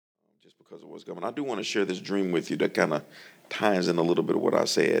just because of what's coming. I do want to share this dream with you that kind of ties in a little bit of what I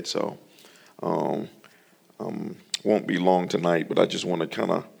said. So, um, won't be long tonight, but I just want to kind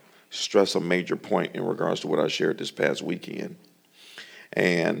of stress a major point in regards to what I shared this past weekend.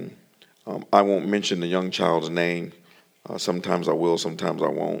 And I won't mention the young child's name. Sometimes I will, sometimes I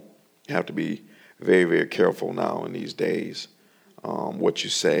won't. You have to be very, very careful now in these days, what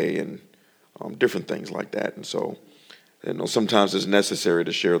you say and different things like that. And so, sometimes it's necessary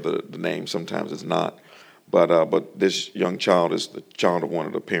to share the name, sometimes it's not. But this young child is the child of one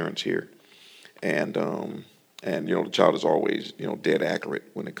of the parents here, and the child is always dead accurate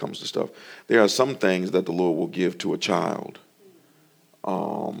when it comes to stuff. There are some things that the Lord will give to a child,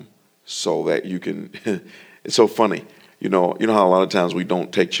 so that you can. It's so funny, You know how a lot of times we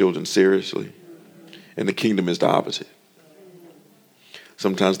don't take children seriously, and the kingdom is the opposite.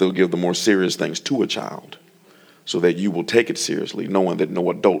 Sometimes they'll give the more serious things to a child, so that you will take it seriously, knowing that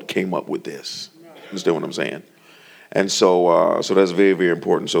no adult came up with this. Understand what I'm saying? And so that's very, very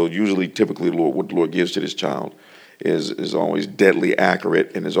important. So usually, typically, what the Lord gives to this child is always deadly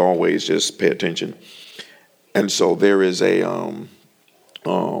accurate, and is always just pay attention. And so there is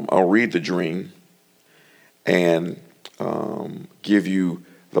I'll read the dream and give you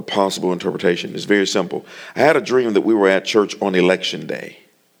the possible interpretation. It's very simple. I had a dream that we were at church on election day.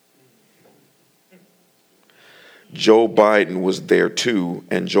 Joe Biden was there too,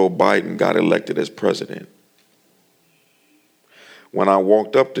 and Joe Biden got elected as president. When I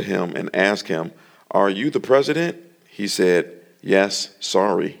walked up to him and asked him, "Are you the president?" he said, "Yes,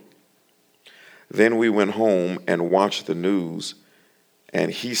 sorry." Then we went home and watched the news,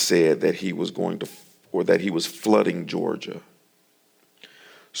 and he said that he was that he was flooding Georgia.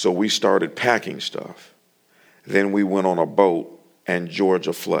 So we started packing stuff. Then we went on a boat, and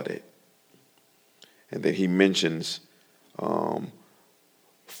Georgia flooded. And then he mentions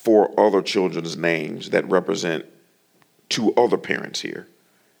 4 other children's names that represent 2 other parents here,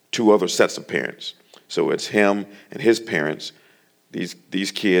 2 other sets of parents. So it's him and his parents,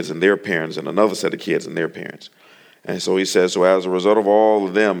 these kids and their parents, and another set of kids and their parents. And so he says, so as a result of all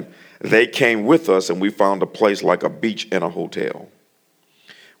of them, they came with us, and we found a place like a beach and a hotel.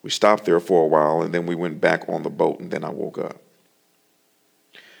 We stopped there for a while, and then we went back on the boat, and then I woke up.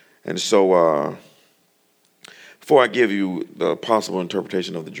 And so before I give you the possible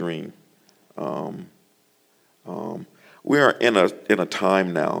interpretation of the dream, we are in a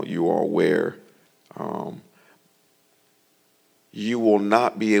time now, you are aware, you will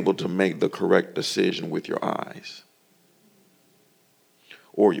not be able to make the correct decision with your eyes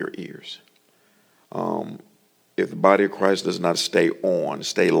or your ears. If the body of Christ does not stay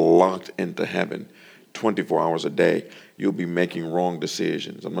locked into heaven 24 hours a day, you'll be making wrong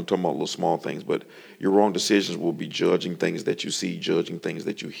decisions. I'm not talking about little small things, but your wrong decisions will be judging things that you see, judging things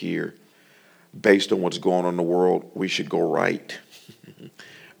that you hear. Based on what's going on in the world, we should go right.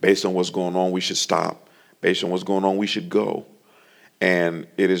 Based on what's going on, we should stop. Based on what's going on, we should go. And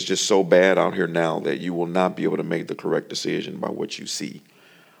it is just so bad out here now that you will not be able to make the correct decision by what you see.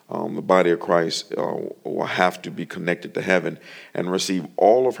 The body of Christ will have to be connected to heaven and receive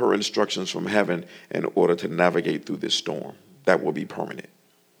all of her instructions from heaven in order to navigate through this storm. That will be permanent.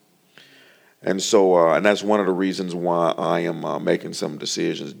 And so, and that's one of the reasons why I am making some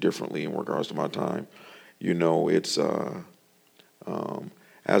decisions differently in regards to my time. It's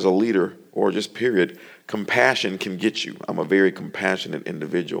as a leader or just period, compassion can get you. I'm a very compassionate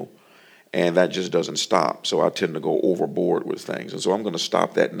individual. And that just doesn't stop. So I tend to go overboard with things. And so I'm going to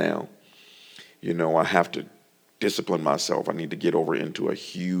stop that now. I have to discipline myself. I need to get over into a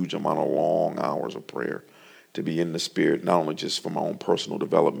huge amount of long hours of prayer to be in the spirit, not only just for my own personal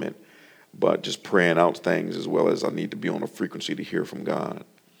development, but just praying out things, as well as I need to be on a frequency to hear from God.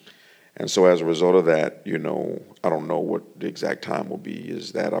 And so as a result of that, I don't know what the exact time will be,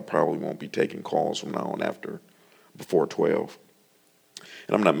 is that I probably won't be taking calls from now on before 12.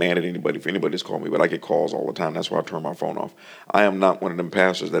 And I'm not mad at anybody for anybody's called me, but I get calls all the time. That's why I turn my phone off. I am not one of them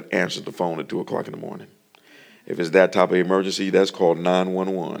pastors that answers the phone at 2 o'clock in the morning. If it's that type of emergency, that's called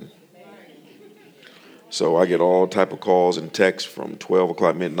 911. So I get all type of calls and texts from 12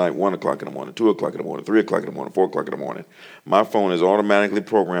 o'clock midnight, 1 o'clock in the morning, 2 o'clock in the morning, 3 o'clock in the morning, 4 o'clock in the morning. My phone is automatically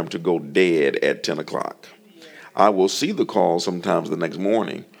programmed to go dead at 10 o'clock. I will see the call sometimes the next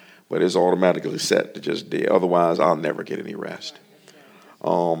morning, but it's automatically set to just dead. Otherwise, I'll never get any rest.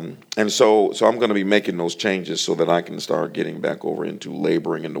 And so I'm going to be making those changes so that I can start getting back over into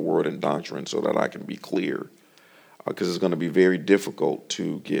laboring in the word and doctrine so that I can be clear. Because it's going to be very difficult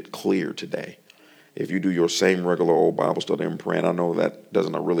to get clear today. If you do your same regular old Bible study and praying, I know that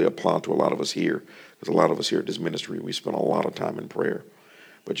doesn't really apply to a lot of us here. Because a lot of us here at this ministry, we spend a lot of time in prayer.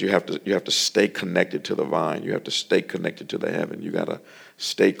 But you have to stay connected to the vine. You have to stay connected to the heaven. You got to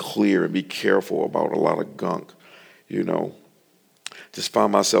stay clear and be careful about a lot of gunk, you know. Just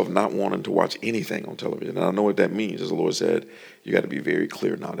find myself not wanting to watch anything on television. And I know what that means. As the Lord said, you got to be very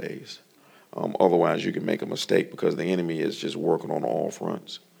clear nowadays. Otherwise, you can make a mistake because the enemy is just working on all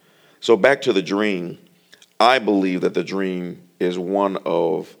fronts. So back to the dream. I believe that the dream is one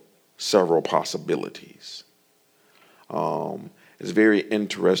of several possibilities. It's very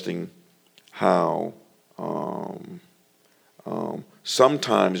interesting how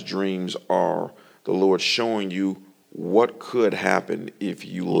sometimes dreams are the Lord showing you what could happen if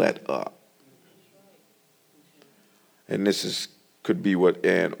you let up. And this could be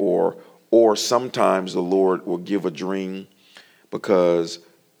or sometimes the Lord will give a dream because,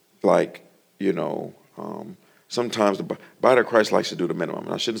 like, you know, sometimes the body of Christ likes to do the minimum.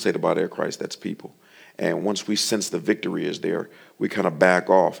 And I shouldn't say the body of Christ, that's people. And once we sense the victory is there, we kind of back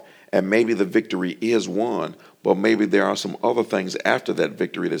off. And maybe the victory is won, but maybe there are some other things after that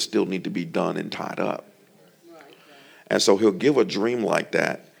victory that still need to be done and tied up. And so he'll give a dream like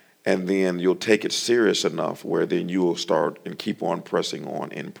that, and then you'll take it serious enough where then you will start and keep on pressing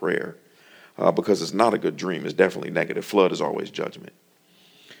on in prayer. Because it's not a good dream. It's definitely negative. Flood is always judgment.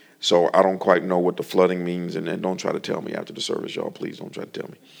 So I don't quite know what the flooding means, and don't try to tell me after the service, y'all. Please don't try to tell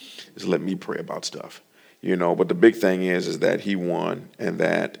me. Just let me pray about stuff. You know, but the big thing is that he won, and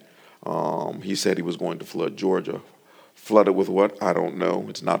that he said he was going to flood Georgia. Flooded with what? I don't know.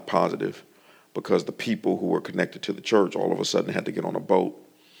 It's not positive. Because the people who were connected to the church all of a sudden had to get on a boat.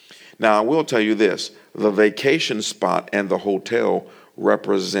 Now, I will tell you this. The vacation spot and the hotel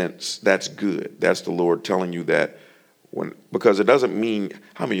represents, that's good. That's the Lord telling you that because it doesn't mean,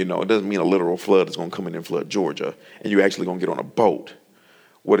 how many of you know, it doesn't mean a literal flood is going to come in and flood Georgia and you're actually going to get on a boat.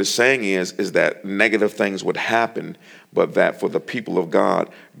 What it's saying is that negative things would happen, but that for the people of God,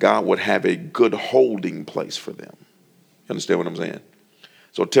 God would have a good holding place for them. You understand what I'm saying?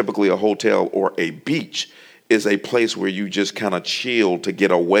 So typically a hotel or a beach is a place where you just kind of chill to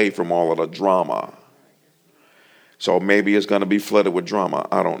get away from all of the drama. So maybe it's going to be flooded with drama.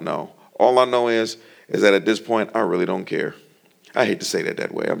 I don't know. All I know is that at this point, I really don't care. I hate to say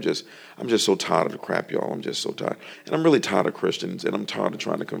that way. I'm just so tired of the crap, y'all. I'm just so tired. And I'm really tired of Christians, and I'm tired of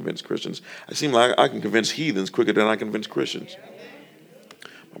trying to convince Christians. I seem like I can convince heathens quicker than I convince Christians.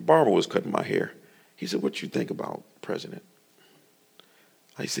 My barber was cutting my hair. He said, "What you think about president?"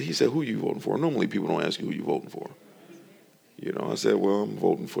 He said, "Who you voting for?" Normally people don't ask you who you voting for. You know, I said, "Well, I'm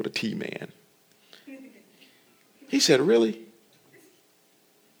voting for the T-Man." He said, "Really?"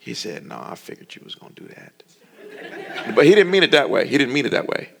 He said, "No, I figured you was going to do that." But he didn't mean it that way.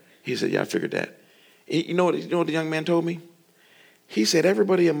 He said, "Yeah, I figured that." You know what the young man told me? He said,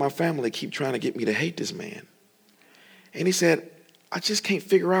 "Everybody in my family keep trying to get me to hate this man." And he said, "I just can't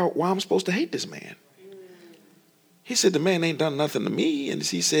figure out why I'm supposed to hate this man." He said, "The man ain't done nothing to me." And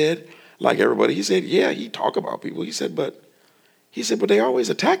he said, like everybody, he said, "Yeah, he talk about people." He said, but they always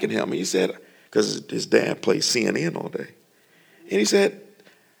attacking him. And he said, because his dad plays CNN all day. And he said,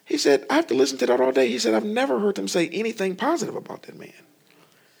 "I have to listen to that all day." He said, "I've never heard them say anything positive about that man."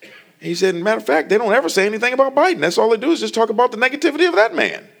 And he said, "Matter of fact, they don't ever say anything about Biden. That's all they do is just talk about the negativity of that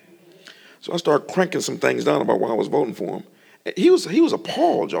man." So I started cranking some things down about why I was voting for him. He was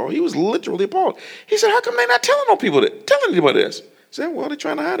appalled, y'all. He was literally appalled. He said, "How come they not telling anybody this?" I said, "Well, they're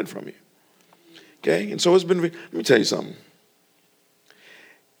trying to hide it from you." Okay, and so it's been. Let me tell you something.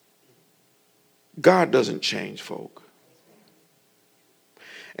 God doesn't change folk.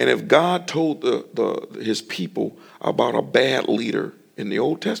 And if God told his people about a bad leader in the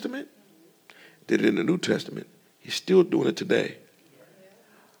Old Testament, did it in the New Testament, he's still doing it today.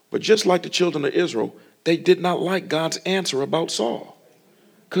 But just like the children of Israel, they did not like God's answer about Saul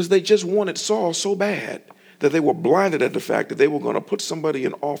because they just wanted Saul so bad that they were blinded at the fact that they were going to put somebody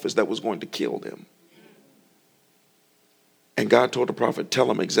in office that was going to kill them. And God told the prophet, tell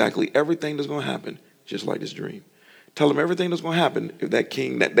them exactly everything that's going to happen, just like this dream. Tell them everything that's going to happen if that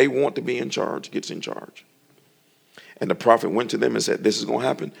king that they want to be in charge gets in charge. And the prophet went to them and said, this is going to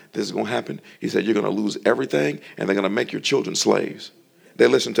happen. This is going to happen. He said, you're going to lose everything and they're going to make your children slaves. They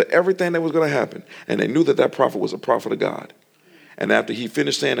listened to everything that was going to happen. And they knew that that prophet was a prophet of God. And after he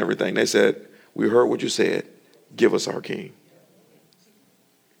finished saying everything, they said, we heard what you said. Give us our king.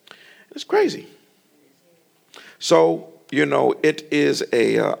 It's crazy. So, it is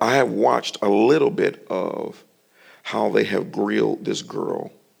I have watched a little bit of how they have grilled this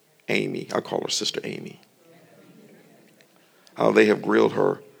girl, Amy. I call her Sister Amy. How they have grilled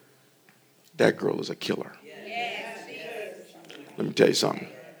her. That girl is a killer. Let me tell you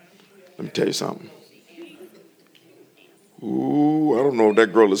something. Ooh, I don't know if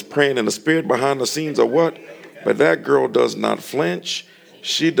that girl is praying in the spirit behind the scenes or what, but that girl does not flinch.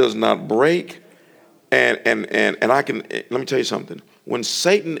 She does not break. And I can, let me tell you something. When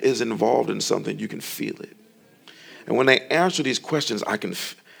Satan is involved in something, you can feel it. And when they answer these questions, I mean,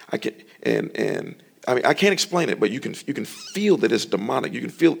 I can't explain it, but you can feel that it's demonic. You can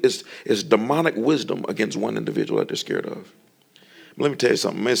feel it's demonic wisdom against one individual that they're scared of. But let me tell you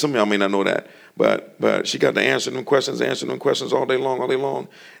something. Man, some of y'all may not know that, but she got to answer them questions all day long.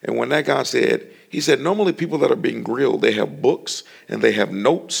 And when that guy said, he said, normally people that are being grilled, they have books and they have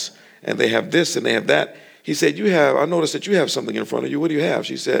notes and they have this and they have that. He said, I noticed that you have something in front of you. What do you have?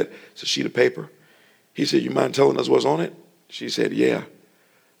 She said, it's a sheet of paper. He said, you mind telling us what's on it? She said, yeah,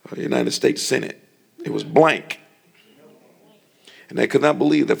 United States Senate. It was blank. And they could not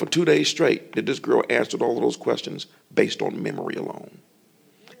believe that for 2 days straight that this girl answered all of those questions based on memory alone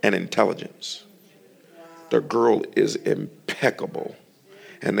and intelligence. The girl is impeccable.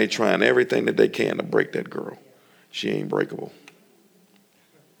 And they trying everything that they can to break that girl. She ain't breakable.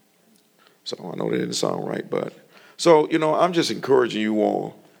 So I know that didn't sound right, but so, I'm just encouraging you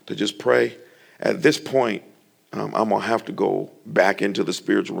all to just pray. At this point, I'm going to have to go back into the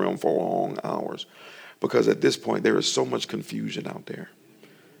spiritual realm for long hours because at this point, there is so much confusion out there.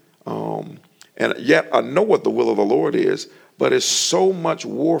 And yet I know what the will of the Lord is, but it's so much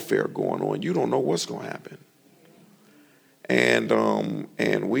warfare going on. You don't know what's going to happen.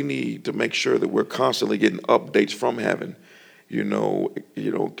 And we need to make sure that we're constantly getting updates from heaven,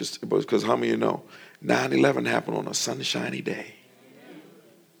 because how many of you know 9/11 happened on a sunshiny day?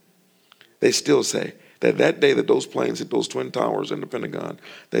 They still say that day that those planes hit those twin towers in the Pentagon,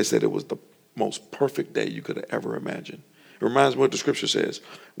 they said it was the most perfect day you could have ever imagined. It reminds me what the scripture says.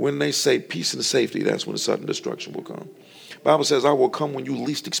 When they say peace and safety, that's when sudden destruction will come. The Bible says, I will come when you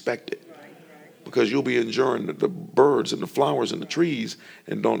least expect it. Because you'll be enjoying the birds and the flowers and the trees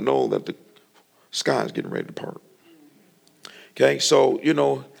and don't know that the sky is getting ready to part. Okay, so,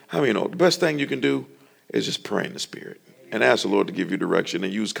 how many know? The best thing you can do is just pray in the Spirit and ask the Lord to give you direction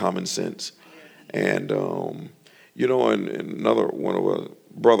and use common sense. And, and another one of a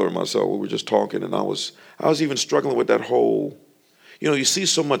brother and myself, we were just talking, and I was even struggling with that whole, you see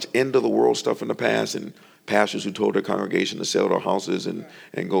so much end of the world stuff in the past, and pastors who told their congregation to sell their houses and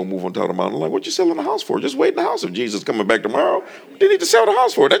go move on top of the mountain. Like, what you selling the house for? Just wait in the house if Jesus coming back tomorrow. What do you need to sell the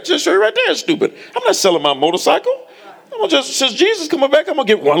house for? That just show you right there, stupid. I'm not selling my motorcycle. Since Jesus coming back, I'm going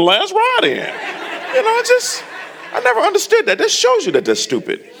to get one last ride in. I never understood that. That shows you that that's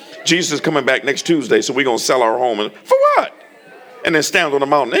stupid. Jesus is coming back next Tuesday, so we're going to sell our home. And for what? And then stand on the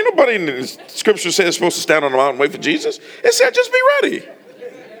mountain. Ain't nobody in the scripture says supposed to stand on the mountain and wait for Jesus. It said just be ready.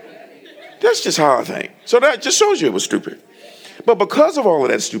 That's just how I think. So that just shows you it was stupid. But because of all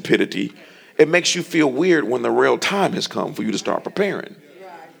of that stupidity, it makes you feel weird when the real time has come for you to start preparing.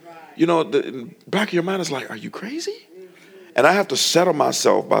 The back of your mind is like, are you crazy? And I have to settle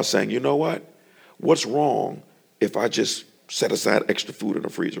myself by saying, you know what? What's wrong if I just set aside extra food in the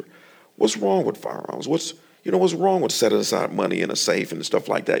freezer? What's wrong with firearms? What's wrong with setting aside money in a safe and stuff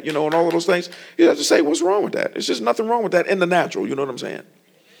like that? And all of those things. You have to say, what's wrong with that? It's just nothing wrong with that in the natural. You know what I'm saying?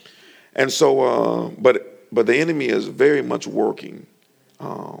 And so, but the enemy is very much working.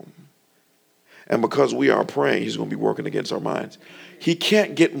 And because we are praying, he's going to be working against our minds. He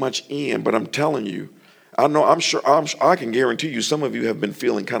can't get much in, but I'm telling you, I can guarantee you some of you have been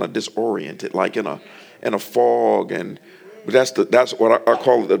feeling kind of disoriented, like in a fog. And that's what I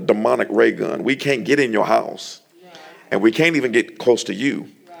call the demonic ray gun. We can't get in your house and we can't even get close to you,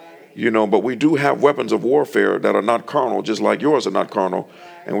 but we do have weapons of warfare that are not carnal, just like yours are not carnal.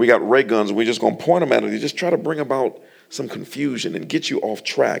 And we got ray guns, and we're just going to point them at it and just try to bring about some confusion and get you off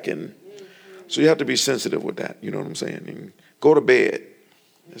track. And so you have to be sensitive with that. You know what I'm saying? And go to bed.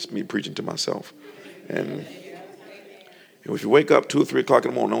 That's me preaching to myself. And if you wake up 2 or 3 o'clock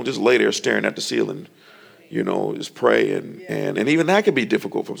in the morning, don't just lay there staring at the ceiling. Just pray. And even that can be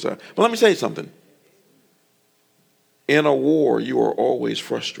difficult for some. But let me tell you something. In a war, you are always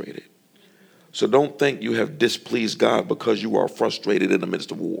frustrated. So don't think you have displeased God because you are frustrated in the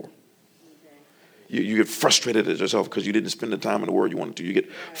midst of war. You get frustrated at yourself because you didn't spend the time in the Word you wanted to. You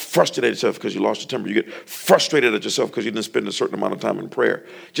get frustrated at yourself because you lost your temper. You get frustrated at yourself because you didn't spend a certain amount of time in prayer.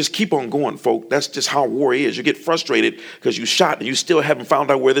 Just keep on going, folk. That's just how war is. You get frustrated because you shot and you still haven't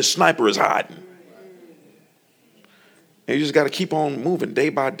found out where this sniper is hiding. And you just got to keep on moving day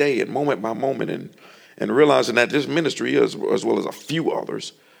by day and moment by moment and realizing that this ministry, as well as a few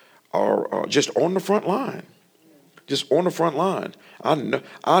others, are just on the front line. Just on the front line.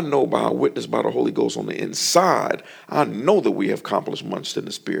 I know by a witness by the Holy Ghost on the inside, I know that we have accomplished much in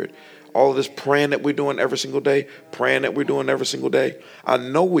the Spirit. All of this praying that we're doing every single day, I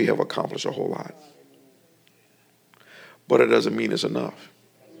know we have accomplished a whole lot. But it doesn't mean it's enough.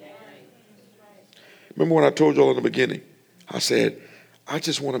 Remember when I told you all in the beginning, I said, I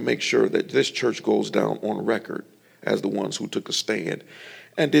just want to make sure that this church goes down on record as the ones who took a stand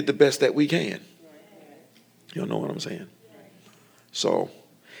and did the best that we can. You know what I'm saying? So,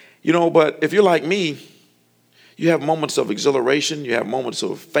 but if you're like me, you have moments of exhilaration, you have moments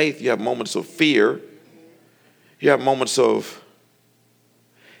of faith, you have moments of fear, you have moments of,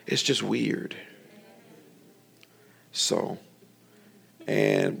 it's just weird. So,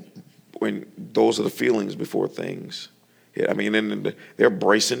 and when those are the feelings before things. And they're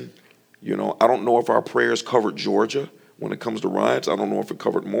bracing. I don't know if our prayers covered Georgia when it comes to riots. I don't know if it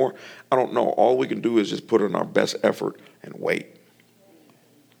covered more. I don't know. All we can do is just put in our best effort and wait.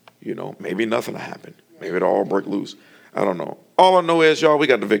 Maybe nothing will happen. Maybe it'll all break loose. I don't know. All I know is, y'all, we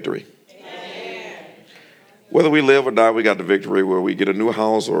got the victory. Amen. Whether we live or die, we got the victory. Whether we get a new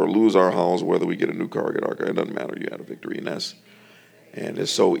house or lose our house, whether we get a new car, get our car, it doesn't matter. You had a victory, and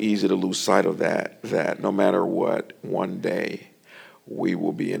it's so easy to lose sight of that no matter what, one day we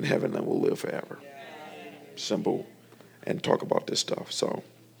will be in heaven and we'll live forever. Simple. And talk about this stuff.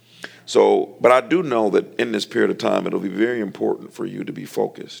 But I do know that in this period of time, it'll be very important for you to be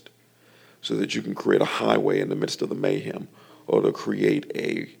focused so that you can create a highway in the midst of the mayhem or to create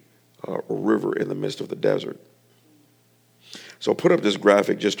a river in the midst of the desert. So put up this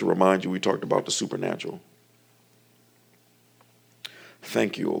graphic just to remind you we talked about the supernatural.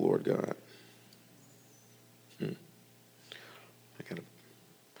 Thank you, O Lord God.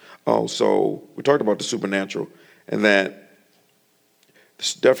 So we talked about the supernatural, and that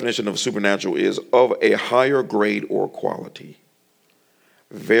this definition of supernatural is of a higher grade or quality,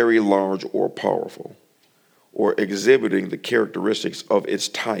 very large or powerful, or exhibiting the characteristics of its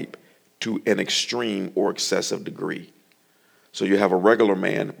type to an extreme or excessive degree. So you have a regular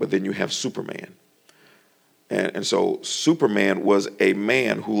man, but then you have Superman. And so Superman was a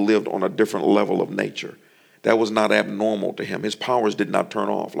man who lived on a different level of nature. That was not abnormal to him. His powers did not turn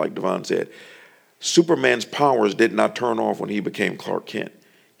off, like Devon said. Superman's powers did not turn off when he became Clark Kent.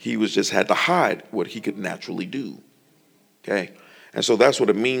 He just had to hide what he could naturally do. Okay? And so that's what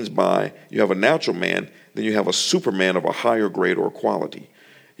it means by you have a natural man, then you have a Superman of a higher grade or quality.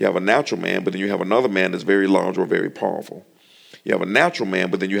 You have a natural man, but then you have another man that's very large or very powerful. You have a natural man,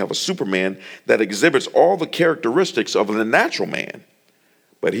 but then you have a Superman that exhibits all the characteristics of the natural man.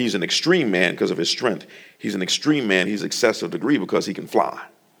 But he's an extreme man because of his strength. He's an extreme man. He's excessive degree because he can fly.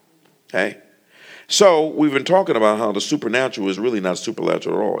 Okay? So we've been talking about how the supernatural is really not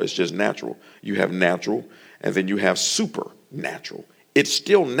supernatural at all. It's just natural. You have natural, and then you have supernatural. It's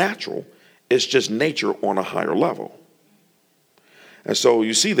still natural. It's just nature on a higher level. And so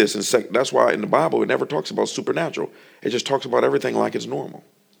you see this, that's why in the Bible it never talks about supernatural. It just talks about everything like it's normal.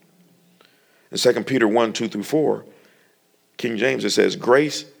 In 2 Peter 1, 2 through 4, King James, it says,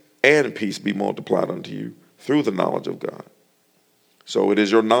 grace and peace be multiplied unto you through the knowledge of God. So it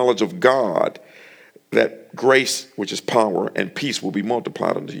is your knowledge of God that grace, which is power, and peace will be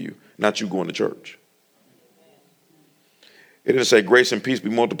multiplied unto you, not you going to church. It didn't say grace and peace be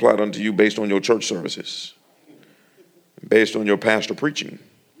multiplied unto you based on your church services, based on your pastor preaching,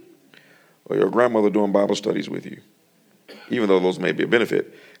 or your grandmother doing Bible studies with you, even though those may be a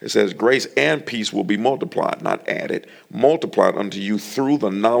benefit. It says grace and peace will be multiplied, not added, multiplied unto you through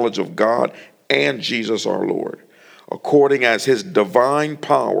the knowledge of God and Jesus our Lord, according as his divine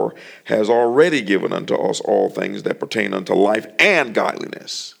power has already given unto us all things that pertain unto life and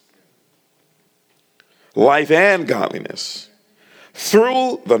godliness. Life and godliness.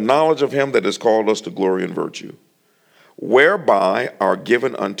 Through the knowledge of him that has called us to glory and virtue, whereby are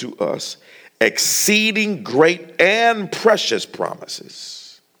given unto us exceeding great and precious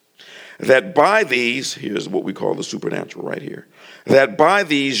promises, that by these, here's what we call the supernatural right here, that by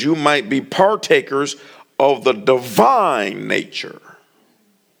these you might be partakers of the divine nature,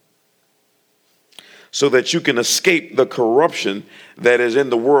 so that you can escape the corruption that is in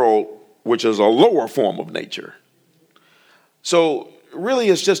the world, which is a lower form of nature. So really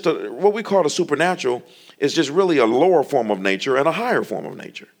it's just what we call the supernatural is just really a lower form of nature and a higher form of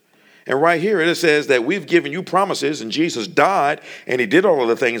nature. And right here it says that we've given you promises, and Jesus died and he did all of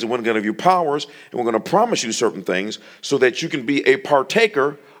the things, and we're going to give you powers, and we're going to promise you certain things so that you can be a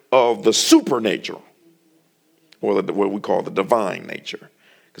partaker of the supernatural, or what we call the divine nature.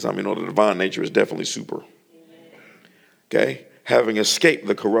 Because the divine nature is definitely super. Okay? Having escaped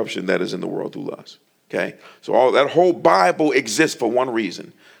the corruption that is in the world through lust. Okay? So all that whole Bible exists for one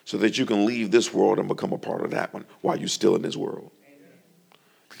reason, so that you can leave this world and become a part of that one while you're still in this world.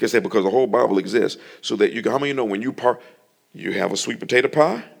 Like I said, because the whole Bible exists so that you can, how many know when you have a sweet potato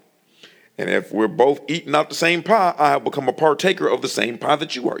pie? And if we're both eating out the same pie, I have become a partaker of the same pie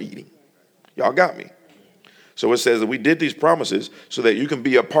that you are eating. Y'all got me? So it says that we did these promises so that you can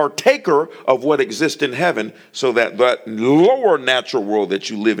be a partaker of what exists in heaven, so that that lower natural world that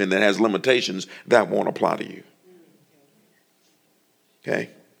you live in that has limitations, that won't apply to you. Okay?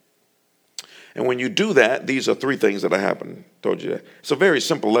 And when you do that, these are three things that happen. Told you that. It's a very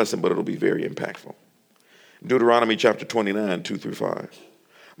simple lesson, but it'll be very impactful. Deuteronomy chapter 29, 2-5.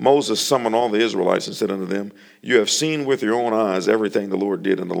 Moses summoned all the Israelites and said unto them, you have seen with your own eyes everything the Lord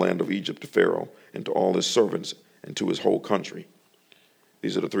did in the land of Egypt to Pharaoh and to all his servants and to his whole country.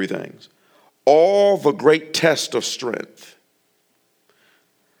 These are the three things. All the great test of strength,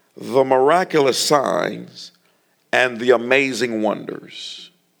 the miraculous signs, and the amazing wonders.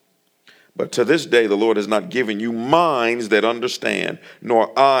 But to this day, the Lord has not given you minds that understand,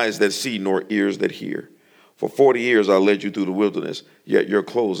 nor eyes that see, nor ears that hear. For 40 years I led you through the wilderness, yet your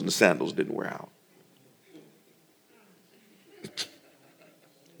clothes and sandals didn't wear out.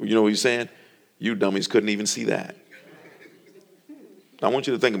 You know what he's saying? You dummies couldn't even see that. I want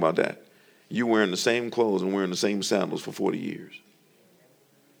you to think about that. You wearing the same clothes and wearing the same sandals for 40 years.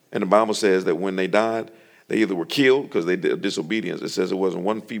 And the Bible says that when they died, they either were killed because they did disobedience. It says there wasn't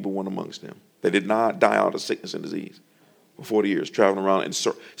one feeble one amongst them. They did not die out of sickness and disease. For 40 years, traveling around and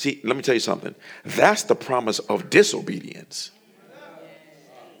see, let me tell you something. That's the promise of disobedience.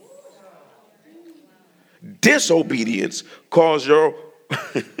 Disobedience caused your...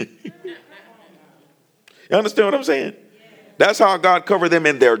 You understand what I'm saying? That's how God covered them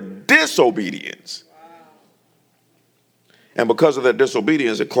in their disobedience. And because of their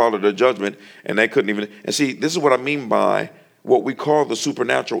disobedience, it clouded their judgment, and they couldn't even... And see, this is what I mean by what we call the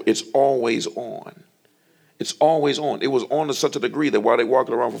supernatural. It's always on. It's always on. It was on to such a degree that while they walked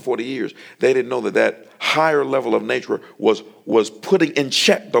around for 40 years, they didn't know that that higher level of nature was putting in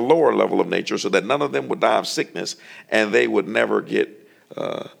check the lower level of nature, so that none of them would die of sickness and they would never get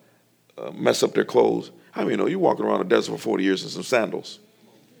mess up their clothes. How many know you walking around the desert for 40 years in some sandals?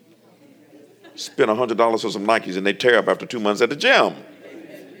 Spend $100 for some Nikes and they tear up after 2 months at the gym.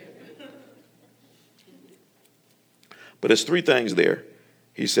 But there's three things there.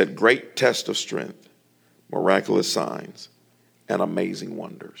 He said, great test of strength, miraculous signs, and amazing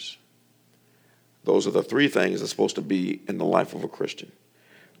wonders. Those are the three things that's supposed to be in the life of a Christian.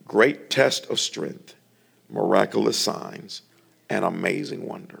 Great test of strength, miraculous signs, and amazing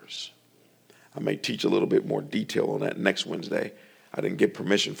wonders. I may teach a little bit more detail on that next Wednesday. I didn't get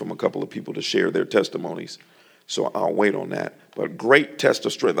permission from a couple of people to share their testimonies, so I'll wait on that. But great test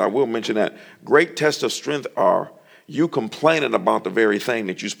of strength, I will mention that. Great test of strength are you complaining about the very thing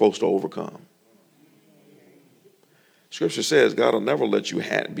that you're supposed to overcome. Scripture says God will never let you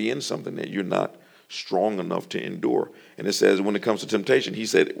be in something that you're not strong enough to endure. And it says when it comes to temptation, he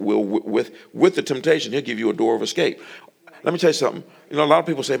said, with the temptation, he'll give you a door of escape. Let me tell you something. You know, a lot of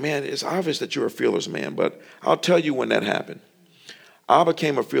people say, man, it's obvious that you're a fearless man, but I'll tell you when that happened. I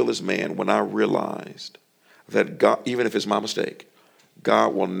became a fearless man when I realized that God, even if it's my mistake,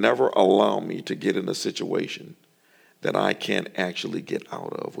 God will never allow me to get in a situation that I can't actually get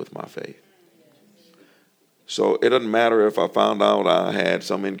out of with my faith. So it doesn't matter if I found out I had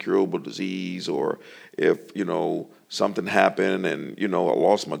some incurable disease, or if, something happened and, I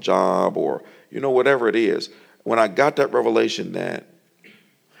lost my job, or, whatever it is. When I got that revelation and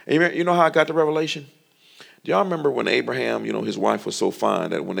you know how I got the revelation? Do y'all remember when Abraham, his wife was so fine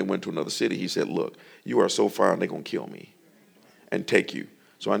that when they went to another city, he said, look, you are so fine, they're going to kill me and take you.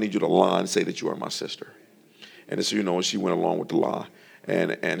 So I need you to lie and say that you are my sister. And so, she went along with the lie.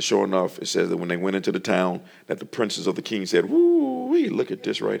 And sure enough, it says that when they went into the town, that the princes of the king said, woo-wee, look at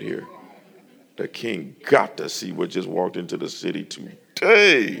this right here. The king got to see what just walked into the city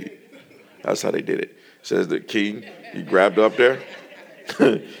today. That's how they did it. It says the king, he grabbed her up there.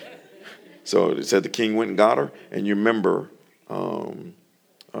 So it said the king went and got her. And you remember the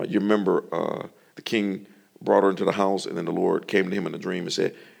king brought her into the house, and then the Lord came to him in a dream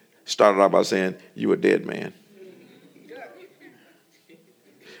and started out by saying, you a dead man.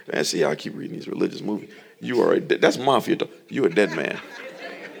 Man, see, I keep reading these religious movies. That's mafia. You a dead man.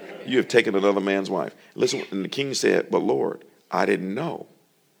 You have taken another man's wife. Listen, and the king said, but Lord, I didn't know.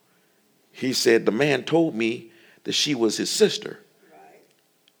 He said, the man told me that she was his sister.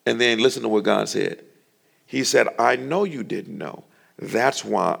 And then listen to what God said. He said, I know you didn't know. That's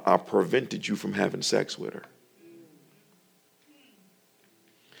why I prevented you from having sex with her.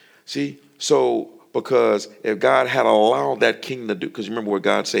 See, so Because if God had allowed that king to do, because remember what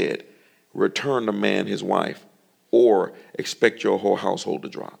God said, return the man his wife or expect your whole household to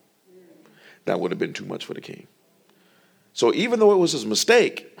drop. That would have been too much for the king. So even though it was his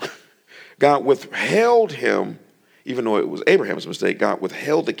mistake, God withheld him, even though it was Abraham's mistake, God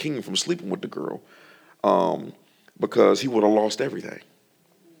withheld the king from sleeping with the girl because he would have lost everything.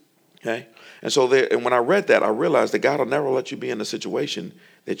 Okay? And so and when I read that, I realized that God will never let you be in a situation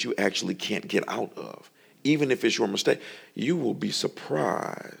that you actually can't get out of, even if it's your mistake. You will be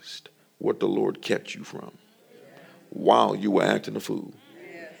surprised what the Lord kept you from while you were acting a fool.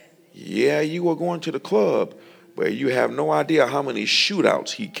 Yeah, you were going to the club, but you have no idea how many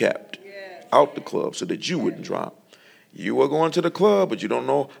shootouts he kept out the club so that you wouldn't drop. You were going to the club, but you don't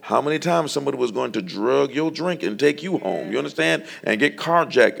know how many times somebody was going to drug your drink and take you home. You understand? And get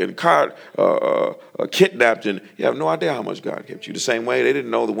carjacked and kidnapped, and you have no idea how much God kept you. The same way they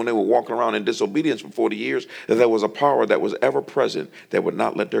didn't know that when they were walking around in disobedience for 40 years, that there was a power that was ever present that would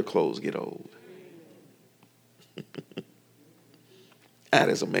not let their clothes get old. That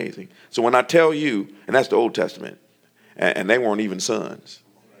is amazing. So when I tell you, and that's the Old Testament, and they weren't even sons.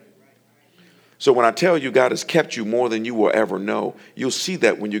 So when I tell you God has kept you more than you will ever know, you'll see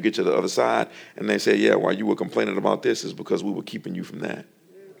that when you get to the other side and they say, yeah, why you were complaining about this is because we were keeping you from that.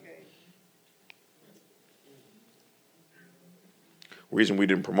 The reason we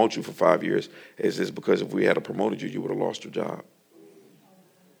didn't promote you for 5 years is because if we had promoted you, you would have lost your job.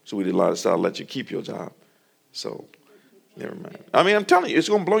 So we decided to let you keep your job. So never mind. I mean, I'm telling you, it's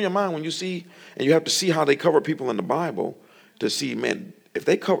going to blow your mind when you see, and you have to see how they cover people in the Bible to see, man, if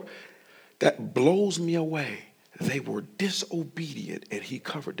they cover... That blows me away. They were disobedient and he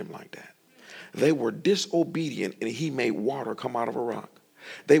covered them like that. They were disobedient and he made water come out of a rock.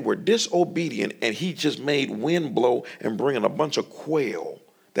 They were disobedient and he just made wind blow and bring in a bunch of quail.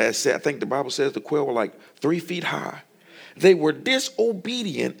 I think the Bible says the quail were like 3 feet high. They were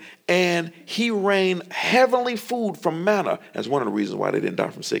disobedient and he rained heavenly food from manna. That's one of the reasons why they didn't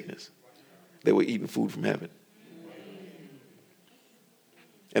die from sickness. They were eating food from heaven.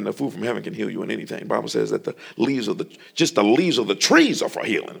 And the food from heaven can heal you in anything. The Bible says that the leaves of the trees are for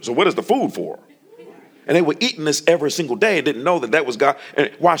healing. So what is the food for? And they were eating this every single day. Didn't know that was God. And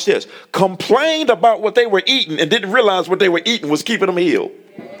watch this. Complained about what they were eating and didn't realize what they were eating was keeping them healed.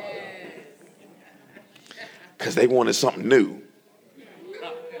 Because they wanted something new.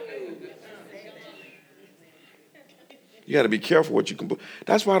 You got to be careful what you can put.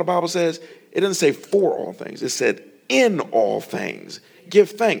 That's why the Bible says, it doesn't say for all things. It said in all things. Give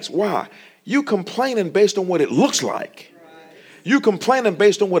thanks. Why? You complaining based on what it looks like. You complaining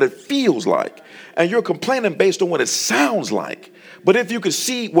based on what it feels like. And you're complaining based on what it sounds like. But if you could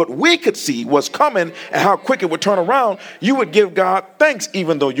see what we could see, what's coming and how quick it would turn around, you would give God thanks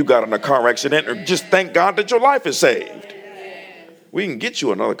even though you got in a car accident, or just thank God that your life is saved. We can get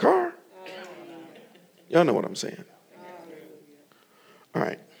you another car. Y'all know what I'm saying. All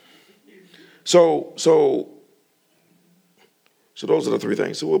right. So those are the 3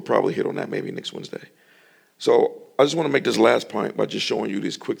 things. So we'll probably hit on that maybe next Wednesday. So I just want to make this last point by just showing you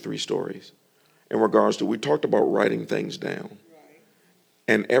these quick 3 stories in regards to, we talked about writing things down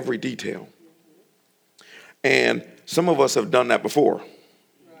and every detail. And some of us have done that before.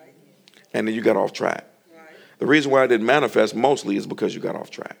 And then you got off track. The reason why I didn't manifest mostly is because you got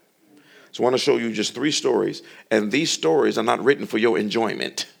off track. So I want to show you just 3 stories. And these stories are not written for your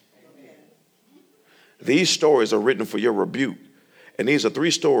enjoyment. These stories are written for your rebuke. And these are 3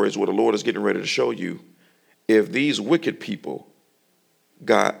 stories where the Lord is getting ready to show you if these wicked people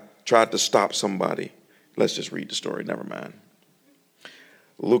tried to stop somebody. Let's just read the story. Never mind.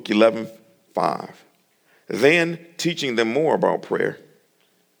 Luke 11:5. Then teaching them more about prayer.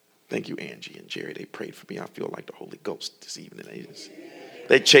 Thank you, Angie and Jerry. They prayed for me. I feel like the Holy Ghost this evening.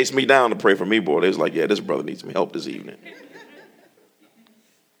 They chased me down to pray for me, boy. They was like, yeah, this brother needs some help this evening.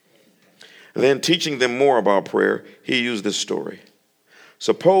 Then teaching them more about prayer, he used this story.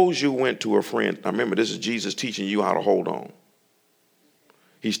 Suppose you went to a friend. Now remember, this is Jesus teaching you how to hold on.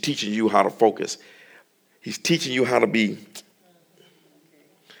 He's teaching you how to focus. He's teaching you how to be.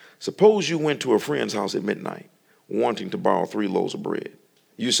 Suppose you went to a friend's house at midnight, wanting to borrow 3 loaves of bread.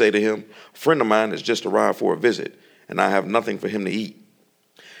 You say to him, a friend of mine has just arrived for a visit, and I have nothing for him to eat.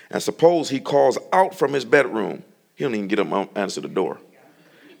 And suppose he calls out from his bedroom. He don't even get up and answer the door.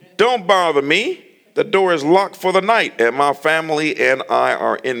 Don't bother me. The door is locked for the night, and my family and I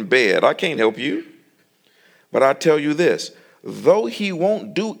are in bed. I can't help you. But I tell you this, though he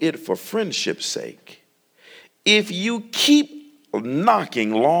won't do it for friendship's sake, if you keep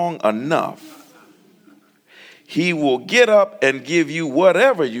knocking long enough, he will get up and give you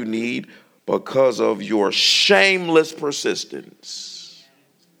whatever you need because of your shameless persistence.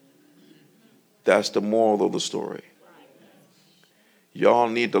 That's the moral of the story. Y'all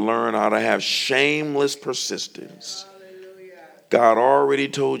need to learn how to have shameless persistence. God already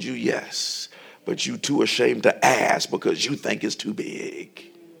told you yes, but you too ashamed to ask because you think it's too big.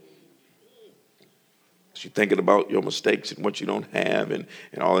 You're thinking about your mistakes and what you don't have and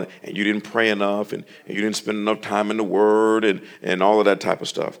all that, and you didn't pray enough and you didn't spend enough time in the Word and all of that type of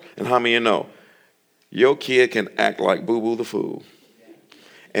stuff. And how many of you know your kid can act like Boo Boo the Fool,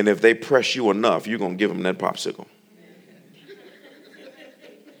 and if they press you enough, you're going to give them that popsicle.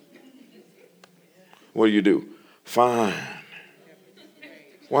 What do? Fine.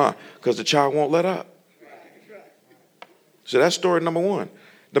 Why? Because the child won't let up. So that's story number one.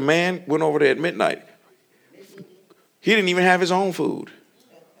 The man went over there at midnight. He didn't even have his own food.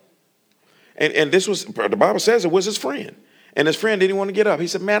 And this was, the Bible says it was his friend. And his friend didn't want to get up. He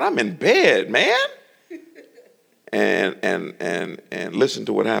said, man, I'm in bed, man. And listen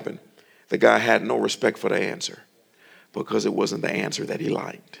to what happened. The guy had no respect for the answer because it wasn't the answer that he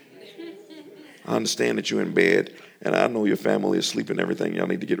liked. I understand that you're in bed, and I know your family is sleeping and everything. Y'all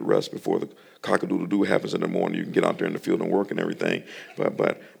need to get rest before the cock-a-doodle-doo happens in the morning. You can get out there in the field and work and everything.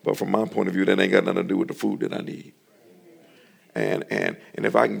 But from my point of view, that ain't got nothing to do with the food that I need. And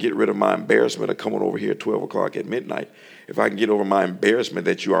if I can get rid of my embarrassment of coming over here at 12 o'clock at midnight, if I can get over my embarrassment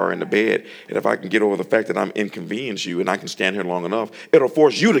that you are in the bed, and if I can get over the fact that I'm inconvenience you and I can stand here long enough, it'll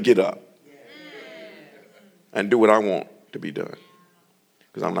force you to get up and do what I want to be done.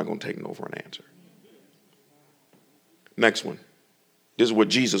 Because I'm not going to take no for an answer. Next one. This is what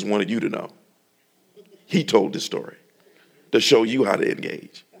Jesus wanted you to know. He told this story to show you how to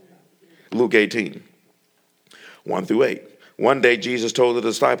engage. Luke 18, 1-8. One day, Jesus told the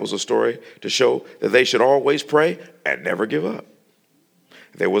disciples a story to show that they should always pray and never give up.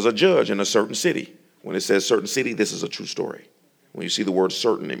 There was a judge in a certain city. When it says certain city, this is a true story. When you see the word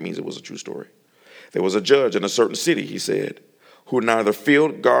certain, it means it was a true story. There was a judge in a certain city, he said, who neither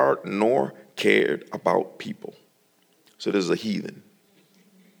feared God nor cared about people. So this is a heathen.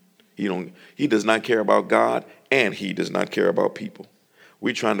 He does not care about God, and he does not care about people.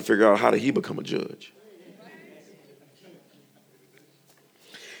 We're trying to figure out how did he become a judge.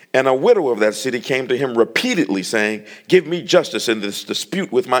 And a widow of that city came to him repeatedly saying, give me justice in this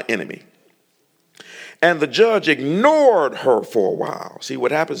dispute with my enemy. And the judge ignored her for a while. See,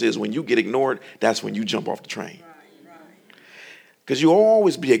 what happens is when you get ignored, that's when you jump off the train. Because you'll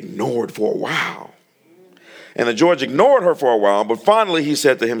always be ignored for a while. And the judge ignored her for a while, but finally he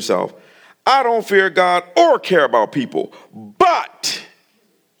said to himself, I don't fear God or care about people, but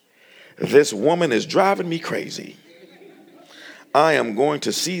this woman is driving me crazy. I am going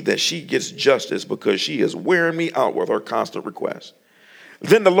to see that she gets justice because she is wearing me out with her constant requests.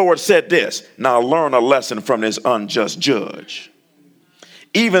 Then the Lord said this, now learn a lesson from this unjust judge.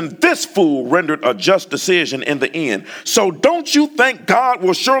 Even this fool rendered a just decision in the end. So don't you think God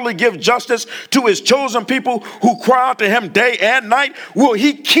will surely give justice to his chosen people who cry out to him day and night? Will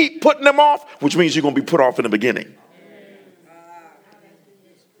he keep putting them off? Which means you're going to be put off in the beginning.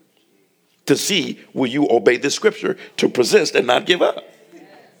 To see, will you obey this scripture to persist and not give up?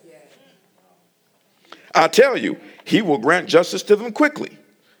 I tell you, he will grant justice to them quickly.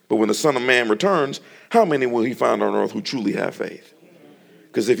 But when the Son of Man returns, how many will he find on earth who truly have faith?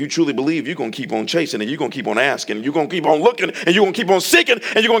 Because if you truly believe, you're going to keep on chasing and you're going to keep on asking, and you're going to keep on looking and you're going to keep on seeking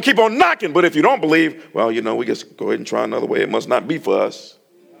and you're going to keep on knocking. But if you don't believe, well, we just go ahead and try another way. It must not be for us.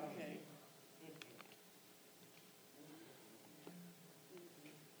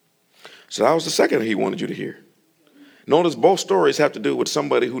 So that was the second he wanted you to hear. Notice both stories have to do with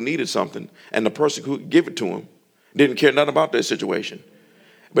somebody who needed something, and the person who gave it to him didn't care nothing about their situation.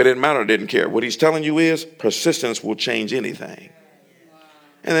 But it didn't matter, didn't care. What he's telling you is persistence will change anything.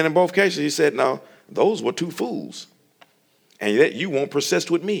 And then in both cases, he said, no, those were two fools. And yet you won't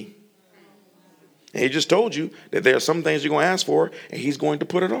persist with me. And he just told you that there are some things you're going to ask for, and he's going to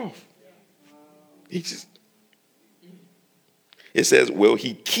put it off. It says, will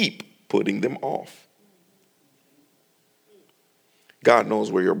he keep putting them off? God knows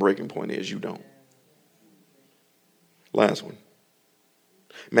where your breaking point is. You don't. Last one.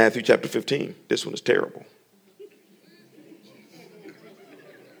 Matthew chapter 15. This one is terrible.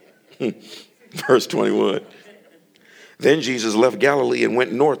 Verse 21. Then Jesus left Galilee and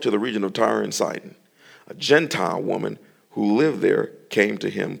went north to the region of Tyre and Sidon. A Gentile woman who lived there came to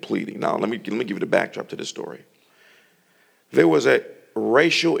him pleading. Now, let me give you the backdrop to this story. There was a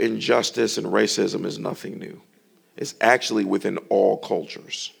racial injustice, and racism is nothing new. It's actually within all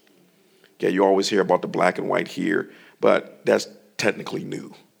cultures. Okay, you always hear about the black and white here, but that's technically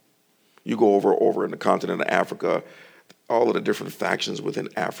new. You go over in the continent of Africa, all of the different factions within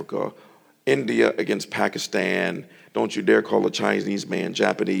Africa, India against Pakistan. Don't you dare call a Chinese man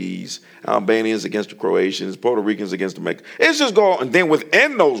Japanese. Albanians against the Croatians. Puerto Ricans against the Mexicans. It's just going. And then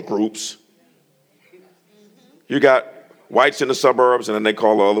within those groups, you got whites in the suburbs, and then they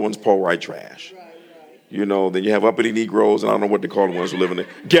call the other ones poor white trash. You know, then you have uppity Negroes, and I don't know what they call the ones who live in the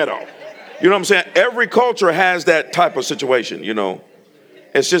ghetto. You know what I'm saying? Every culture has that type of situation, you know.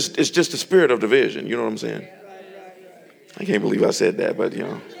 It's just the spirit of division. You know what I'm saying? I can't believe I said that, but, you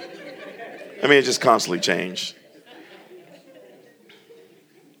know. I mean, it just constantly changed.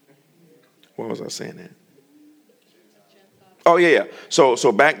 Why was I saying that? Oh, yeah.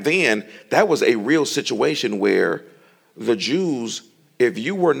 So back then, that was a real situation where the Jews, if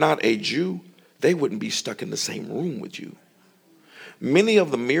you were not a Jew, they wouldn't be stuck in the same room with you. Many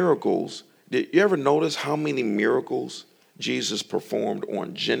of the miracles, did you ever notice how many miracles Jesus performed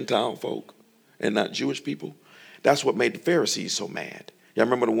on Gentile folk and not Jewish people? That's what made the Pharisees so mad. Y'all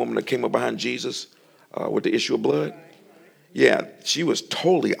remember the woman that came up behind Jesus with the issue of blood? Yeah, she was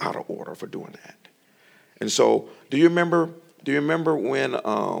totally out of order for doing that. And so, do you remember when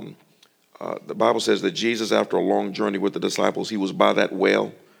the Bible says that Jesus, after a long journey with the disciples, he was by that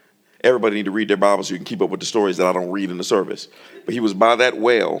well? Everybody need to read their Bible so you can keep up with the stories that I don't read in the service. But he was by that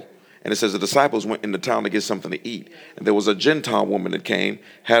well, and it says the disciples went into town to get something to eat. And there was a Gentile woman that came,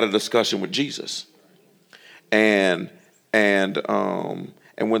 had a discussion with Jesus. And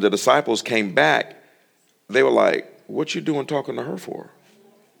when the disciples came back, they were like, "What you doing talking to her for?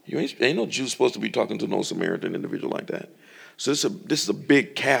 You ain't no Jew supposed to be talking to no Samaritan individual like that." So this is a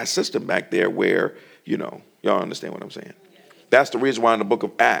big caste system back there where, you know, y'all understand what I'm saying. That's the reason why in the book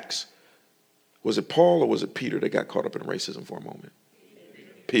of Acts, was it Paul or was it Peter that got caught up in racism for a moment?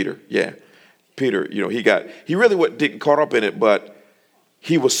 Peter, yeah. Peter, you know, he really didn't caught up in it, but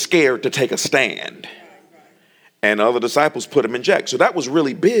he was scared to take a stand. And other disciples put him in check. So that was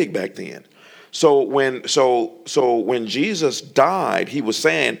really big back then. So when Jesus died, he was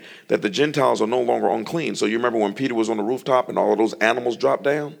saying that the Gentiles are no longer unclean. So you remember when Peter was on the rooftop and all of those animals dropped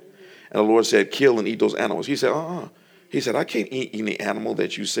down? And the Lord said, "Kill and eat those animals." He said, He said, "I can't eat any animal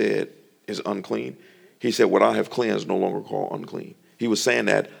that you said is unclean." He said, "What I have cleansed no longer call unclean." He was saying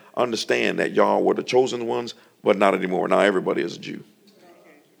that, understand that y'all were the chosen ones, but not anymore. Now everybody is a Jew.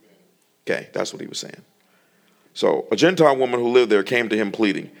 Okay, that's what he was saying. So a Gentile woman who lived there came to him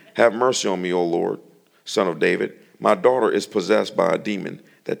pleading, "Have mercy on me, O Lord, Son of David. My daughter is possessed by a demon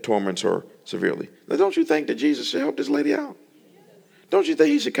that torments her severely." Now, don't you think that Jesus should help this lady out? Don't you think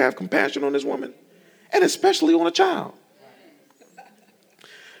he should have compassion on this woman? And especially on a child.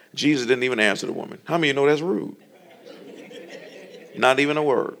 Jesus didn't even answer the woman. How many of you know that's rude? Not even a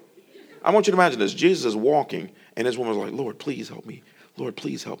word. I want you to imagine this. Jesus is walking, and this woman's like, "Lord, please help me. Lord,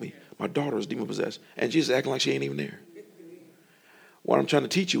 please help me. My daughter is demon possessed." And Jesus acting like she ain't even there. What I'm trying to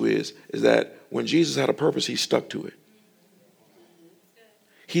teach you is that when Jesus had a purpose, he stuck to it.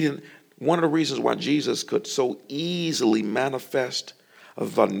 One of the reasons why Jesus could so easily manifest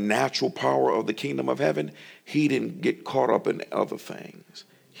the natural power of the kingdom of heaven, he didn't get caught up in other things.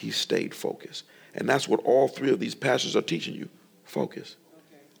 He stayed focused. And that's what all three of these passages are teaching you. Focus.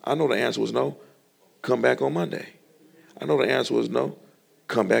 I know the answer was no. Come back on Monday. I know the answer was no.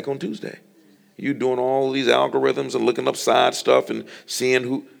 Come back on Tuesday. You doing all these algorithms and looking up side stuff and seeing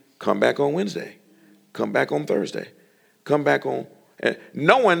who. Come back on Wednesday. Come back on Thursday. Come back on.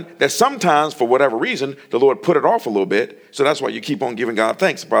 Knowing that sometimes, for whatever reason, the Lord put it off a little bit. So that's why you keep on giving God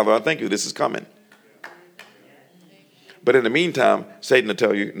thanks. Father, I thank you. This is coming. But in the meantime, Satan will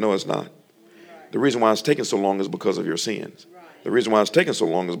tell you, no, it's not. The reason why it's taking so long is because of your sins. The reason why it's taking so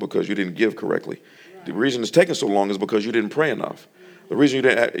long is because you didn't give correctly. The reason it's taking so long is because you didn't pray enough. The reason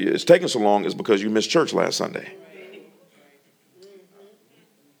it's taking so long is because you missed church last Sunday.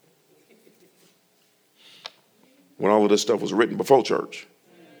 When all of this stuff was written before church.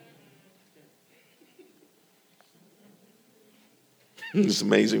 It's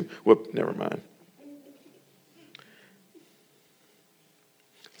amazing. Whoop, never mind.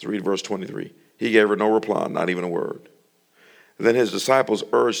 Let's read verse 23. He gave her no reply, not even a word. Then his disciples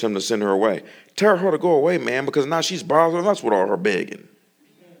urged him to send her away. "Tell her to go away, man, because now she's bothering us with all her begging."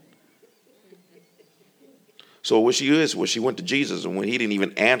 So what she went to Jesus, and when he didn't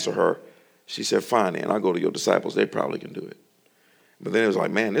even answer her, she said, "Fine, then, I'll go to your disciples. They probably can do it." But then it was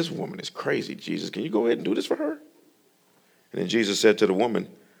like, "Man, this woman is crazy. Jesus, can you go ahead and do this for her?" And then Jesus said to the woman,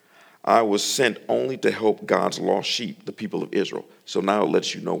 "I was sent only to help God's lost sheep, the people of Israel." So now it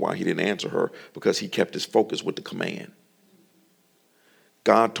lets you know why he didn't answer her, because he kept his focus with the command.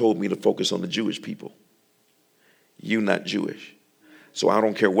 God told me to focus on the Jewish people. You not Jewish. So I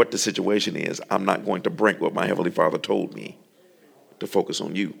don't care what the situation is. I'm not going to break what my Heavenly Father told me to focus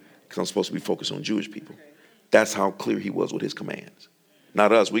on you, because I'm supposed to be focused on Jewish people. That's how clear he was with his commands.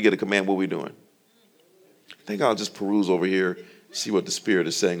 Not us. We get a command. What are we doing? I think I'll just peruse over here, see what the Spirit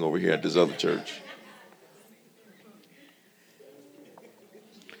is saying over here at this other church.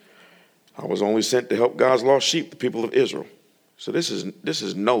 I was only sent to help God's lost sheep, the people of Israel. So this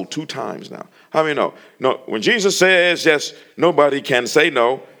is no 2 times now. How many know? No, when Jesus says yes, nobody can say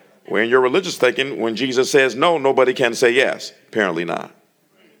no. When you're religious thinking, when Jesus says no, nobody can say yes. Apparently not.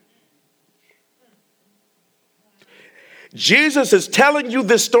 Jesus is telling you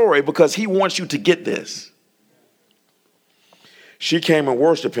this story because he wants you to get this. She came and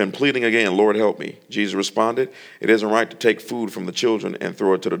worshiped him, pleading again, Lord, help me. Jesus responded, it isn't right to take food from the children and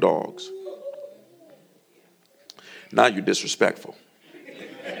throw it to the dogs. Now you're disrespectful.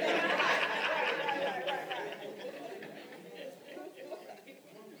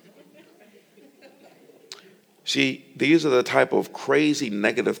 See, these are the type of crazy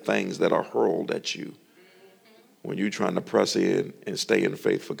negative things that are hurled at you when you're trying to press in and stay in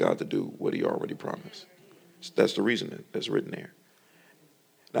faith for God to do what he already promised. That's the reason that's written there.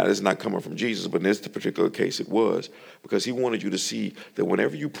 Now, this is not coming from Jesus, but in this particular case it was, because he wanted you to see that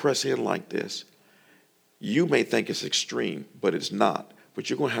whenever you press in like this, you may think it's extreme, but it's not. But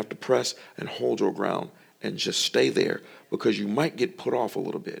you're going to have to press and hold your ground and just stay there, because you might get put off a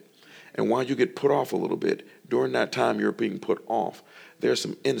little bit. And while you get put off a little bit, during that time you're being put off, there's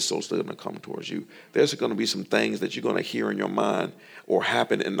some insults that are going to come towards you. There's going to be some things that you're going to hear in your mind or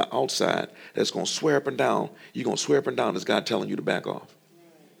happen in the outside that's going to swear up and down. You're going to swear up and down as God telling you to back off.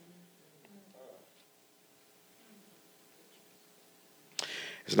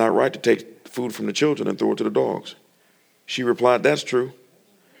 It's not right to take food from the children and throw it to the dogs. She replied, that's true.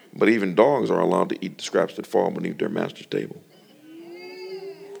 But even dogs are allowed to eat the scraps that fall beneath their master's table.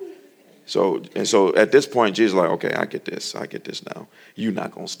 So at this point, Jesus is like, okay, I get this now. You're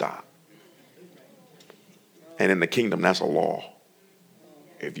not going to stop. And in the kingdom, that's a law.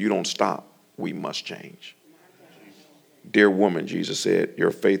 If you don't stop, we must change. Dear woman, Jesus said,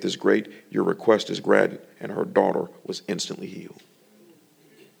 your faith is great, your request is granted, and her daughter was instantly healed.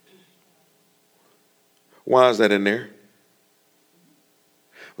 Why is that in there?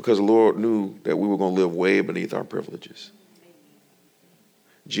 Because the Lord knew that we were going to live way beneath our privileges.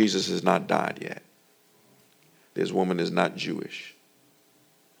 Jesus has not died yet. This woman is not Jewish.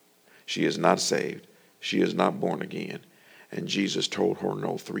 She is not saved. She is not born again. And Jesus told her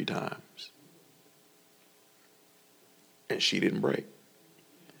no 3 times. And she didn't break.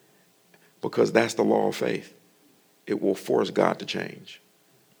 Because that's the law of faith. It will force God to change.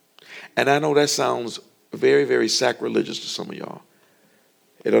 And I know that sounds very, very sacrilegious to some of y'all.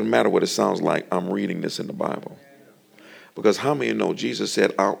 It doesn't matter what it sounds like. I'm reading this in the Bible. Because how many know Jesus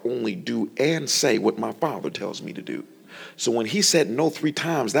said, I'll only do and say what my Father tells me to do. So when he said no 3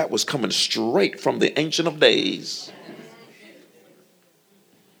 times, that was coming straight from the Ancient of Days.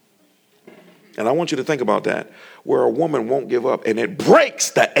 And I want you to think about that, where a woman won't give up, and it breaks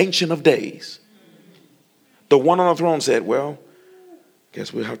the Ancient of Days. The one on the throne said, well,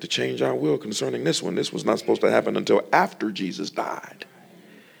 guess we'll have to change our will concerning this one. This was not supposed to happen until after Jesus died.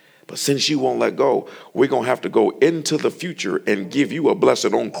 But since you won't let go, we're going to have to go into the future and give you a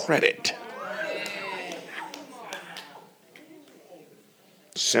blessing on credit.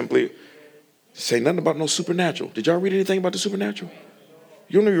 Simply say nothing about no supernatural. Did y'all read anything about the supernatural?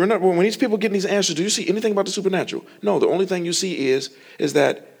 You're not, when these people getting these answers, do you see anything about the supernatural? No, the only thing you see is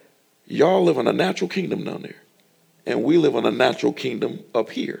that y'all live in a natural kingdom down there. And we live in a natural kingdom up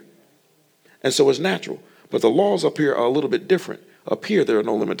here. And so it's natural. But the laws up here are a little bit different. Up here, there are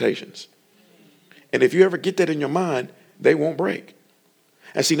no limitations. And if you ever get that in your mind, they won't break.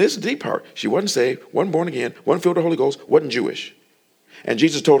 And see, this is the deep part. She wasn't saved, wasn't born again, wasn't filled with the Holy Ghost, wasn't Jewish. And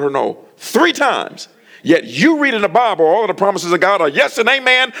Jesus told her no 3 times. Yet you read in the Bible, all of the promises of God are yes and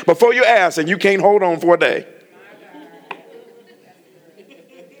amen before you ask, and you can't hold on for a day.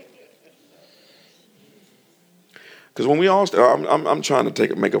 Because when we all, I'm trying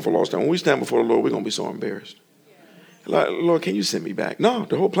to make up for lost time. When we stand before the Lord, we're going to be so embarrassed. Like, Lord, can you send me back? No,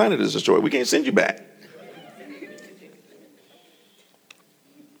 the whole planet is destroyed. We can't send you back.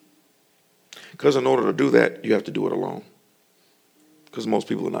 Because in order to do that, you have to do it alone. Because most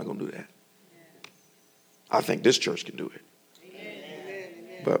people are not going to do that. I think this church can do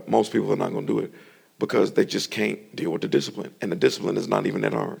it. But most people are not going to do it because they just can't deal with the discipline. And the discipline is not even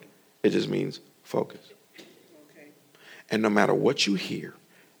that hard. It just means focus. And no matter what you hear,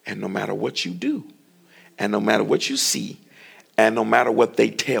 and no matter what you do, and no matter what you see, and no matter what they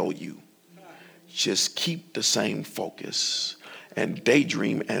tell you, just keep the same focus and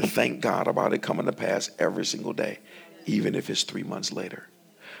daydream and thank God about it coming to pass every single day, even if it's 3 months later.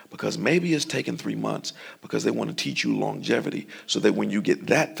 Because maybe it's taken 3 months because they want to teach you longevity so that when you get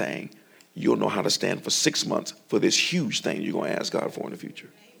that thing, you'll know how to stand for 6 months for this huge thing you're going to ask God for in the future.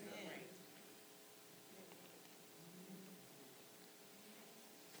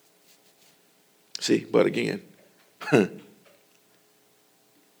 See, but again, I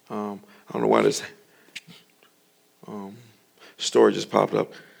don't know why this story just popped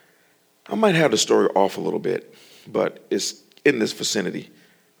up. I might have the story off a little bit, but it's in this vicinity.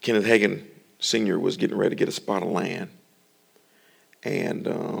 Kenneth Hagin Sr. was getting ready to get a spot of land. And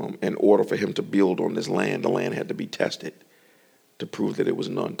in order for him to build on this land, the land had to be tested to prove that it was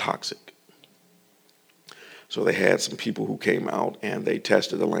non-toxic. So they had some people who came out and they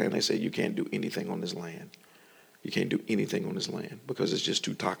tested the land. They said, you can't do anything on this land. You can't do anything on this land because it's just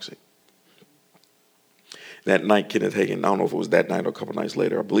too toxic. That night, Kenneth Hagin, I don't know if it was that night or a couple nights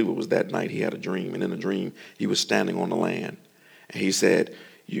later, I believe it was that night, he had a dream. And in the dream, he was standing on the land. And he said,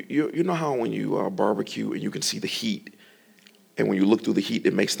 you know how when you barbecue and you can see the heat, and when you look through the heat,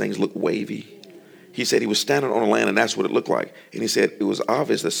 it makes things look wavy? He said he was standing on the land, and that's what it looked like. And he said it was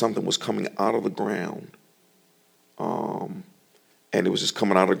obvious that something was coming out of the ground. And it was just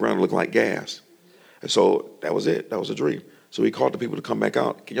coming out of the ground. It looked like gas. And so that was it. That was a dream. So he called the people to come back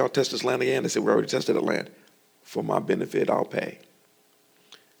out. Can y'all test this land again? They said, we already tested the land. For my benefit, I'll pay.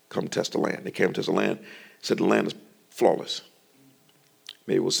 Come test the land. They came to test the land. Said the land is flawless.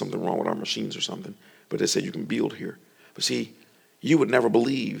 Maybe it was something wrong with our machines or something. But they said you can build here. But see, you would never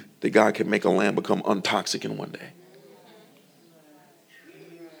believe that God can make a land become untoxic in one day.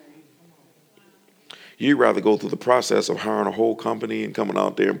 You'd rather go through the process of hiring a whole company and coming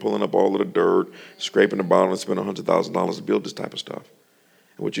out there and pulling up all of the dirt, scraping the bottom and spending $100,000 to build this type of stuff.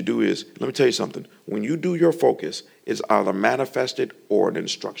 And what you do is, let me tell you something. When you do your focus, it's either manifested or an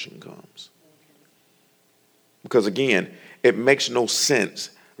instruction comes. Because again, it makes no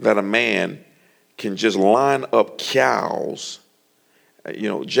sense that a man can just line up cows. You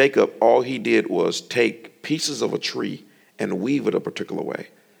know, Jacob, all he did was take pieces of a tree and weave it a particular way.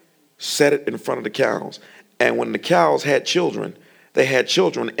 Set it in front of the cows. And when the cows had children, they had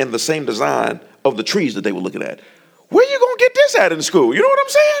children in the same design of the trees that they were looking at. Where you going to get this at in school? You know what I'm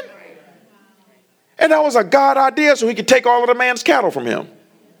saying? And that was a God idea so he could take all of the man's cattle from him.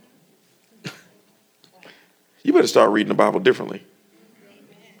 You better start reading the Bible differently.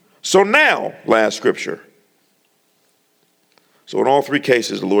 So now, last scripture. So in all three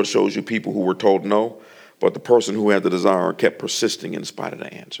cases, the Lord shows you people who were told no, but the person who had the desire kept persisting in spite of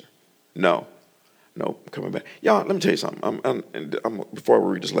the answer. No, I'm coming back. Y'all, let me tell you something. Before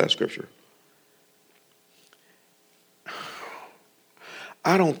I read this last scripture.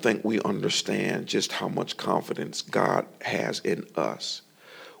 I don't think we understand just how much confidence God has in us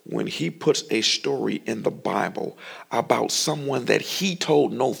when he puts a story in the Bible about someone that he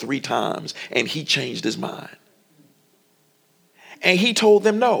told no 3 times and he changed his mind. And he told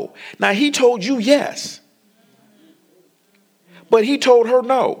them no. Now he told you yes, but he told her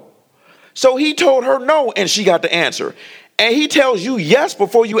no. So he told her no and she got the answer. And he tells you yes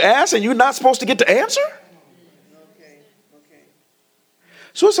before you ask and you're not supposed to get the answer?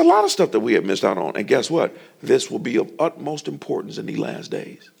 So it's a lot of stuff that we have missed out on. And guess what? This will be of utmost importance in the last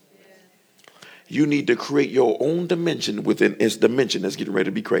days. You need to create your own dimension within its dimension that's getting ready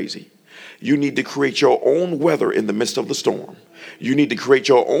to be crazy. You need to create your own weather in the midst of the storm. You need to create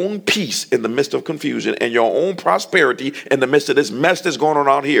your own peace in the midst of confusion and your own prosperity in the midst of this mess that's going on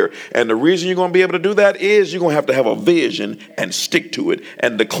out here. And the reason you're going to be able to do that is you're going to have a vision and stick to it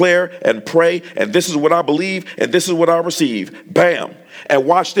and declare and pray. And this is what I believe and this is what I receive. Bam. And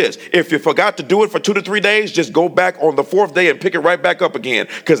watch this. If you forgot to do it for 2 to 3 days, just go back on the 4th day and pick it right back up again,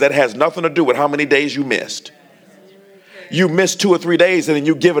 because that has nothing to do with how many days you missed. You missed 2 or 3 days and then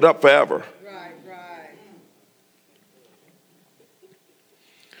you give it up forever. Right.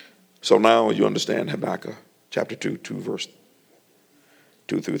 So now you understand Habakkuk chapter 2, verse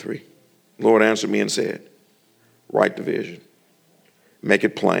 2 through 3. Lord answered me and said, write the vision, make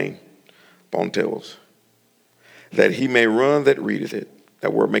it plain upon tables, that he may run that readeth it.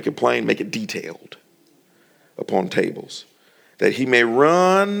 That word, make it plain, make it detailed upon tables, that he may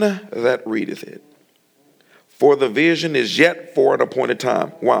run that readeth it. For the vision is yet for an appointed time.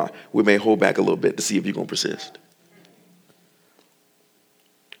 Why? We may hold back a little bit to see if you're going to persist.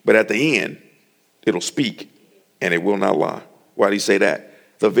 But at the end, it'll speak and it will not lie. Why do you say that?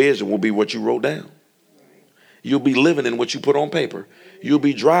 The vision will be what you wrote down. You'll be living in what you put on paper. You'll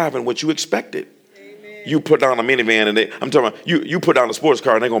be driving what you expected. You put down a minivan and I'm talking about you put down a sports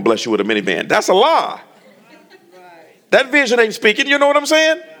car and they're going to bless you with a minivan. That's a lie. That vision ain't speaking. You know what I'm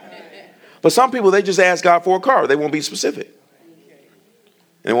saying? But some people, they just ask God for a car. They won't be specific.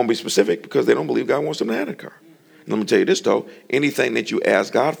 And they won't be specific because they don't believe God wants them to have a car. And let me tell you this, though. Anything that you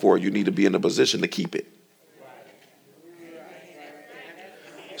ask God for, you need to be in a position to keep it.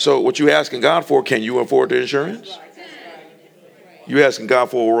 So what you asking God for, can you afford the insurance? You asking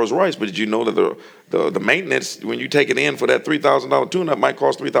God for a Rolls Royce, but did you know that the maintenance, when you take it in for that $3,000 tune-up, might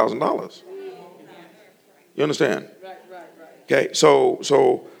cost $3,000? You understand? Okay, so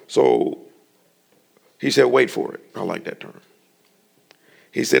he said, wait for it. I like that term.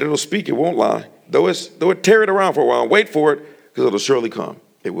 He said, it'll speak, it won't lie. Though it tarry around for a while, wait for it, because it'll surely come.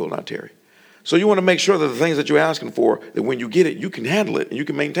 It will not tarry. So you want to make sure that the things that you're asking for, that when you get it, you can handle it and you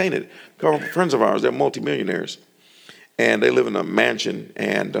can maintain it. A couple of friends of ours, they're multimillionaires. And they live in a mansion,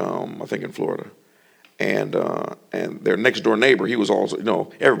 and I think in Florida. And their next door neighbor, he was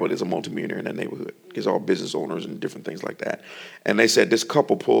also, everybody's a multimillionaire in that neighborhood. He's all business owners and different things like that. And they said this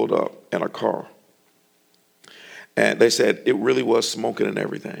couple pulled up in a car. And they said it really was smoking and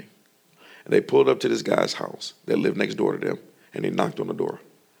everything. And they pulled up to this guy's house that lived next door to them, and they knocked on the door.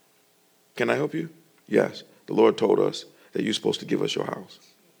 Can I help you? Yes. The Lord told us that you're supposed to give us your house.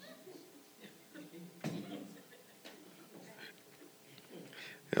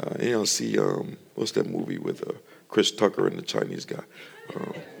 See, what's that movie with Chris Tucker and the Chinese guy?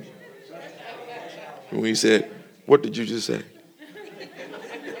 When he said, what did you just say?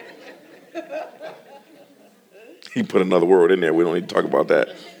 He put another word in there. We don't need to talk about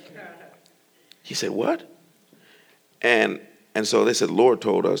that. He said, what? And so they said, the Lord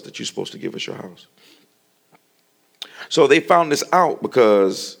told us that you're supposed to give us your house. So they found this out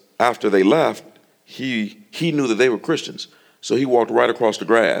because after they left, he knew that they were Christians. So he walked right across the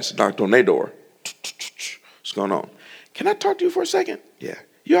grass, knocked on their door. What's going on? Can I talk to you for a second? Yeah.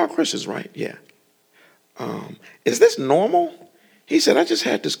 You are Christians, right? Yeah. Is this normal? He said, I just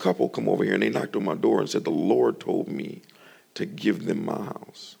had this couple come over here and they knocked on my door and said, the Lord told me to give them my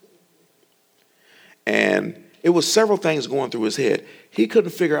house. And it was several things going through his head. He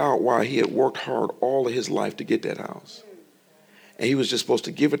couldn't figure out why he had worked hard all of his life to get that house. And he was just supposed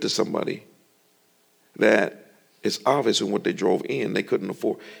to give it to somebody that it's obvious in what they drove in, they couldn't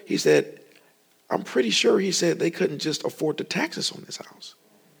afford. He said, I'm pretty sure he said they couldn't just afford the taxes on this house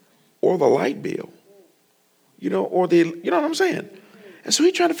or the light bill, or you know what I'm saying? And so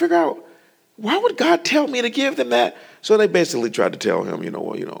he tried to figure out, why would God tell me to give them that? So they basically tried to tell him,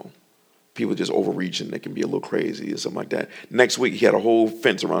 people just overreaching, they can be a little crazy or something like that. Next week, he had a whole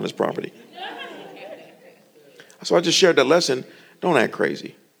fence around his property. So I just shared that lesson. Don't act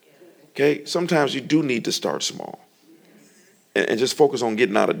crazy. Okay? Sometimes you do need to start small and just focus on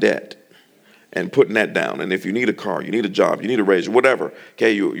getting out of debt and putting that down. And if you need a car, you need a job, you need a raise, whatever.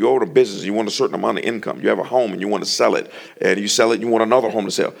 Okay? You own a business, you want a certain amount of income. You have a home and you want to sell it. And you sell it and you want another home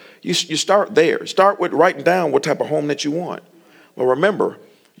to sell. You start there. Start with writing down what type of home that you want. Well, remember,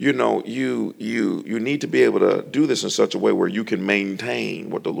 you need to be able to do this in such a way where you can maintain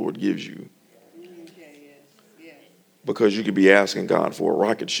what the Lord gives you. Because you could be asking God for a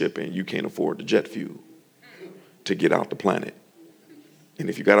rocket ship and you can't afford the jet fuel to get out the planet.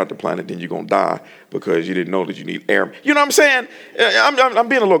 And if you got out the planet, then you're going to die because you didn't know that you need air. You know what I'm saying? I'm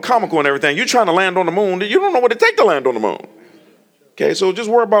being a little comical and everything. You're trying to land on the moon. You don't know what it takes to land on the moon. Okay, so just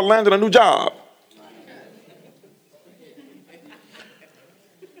worry about landing a new job.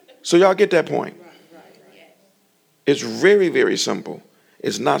 So y'all get that point. It's very, very simple.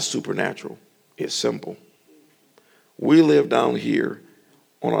 It's not supernatural. It's simple. We live down here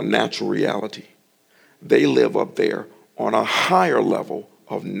on a natural reality. They live up there on a higher level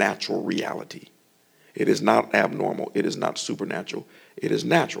of natural reality. It is not abnormal. It is not supernatural. It is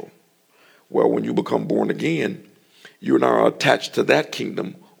natural. Well, when you become born again, you're now attached to that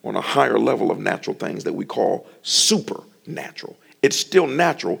kingdom on a higher level of natural things that we call supernatural. It's still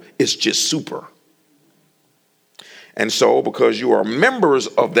natural. It's just super. And so because you are members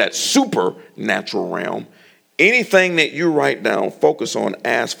of that supernatural realm, anything that you write down, focus on,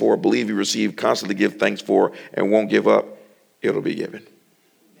 ask for, believe you receive, constantly give thanks for, and won't give up, it'll be given.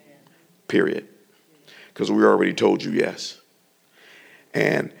 Period. Because we already told you yes.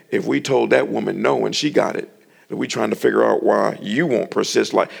 And if we told that woman no and she got it, then we're trying to figure out why you won't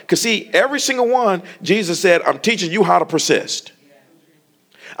persist. Because see, every single one, Jesus said, I'm teaching you how to persist.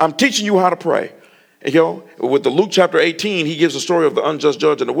 I'm teaching you how to pray. With the Luke chapter 18, he gives a story of the unjust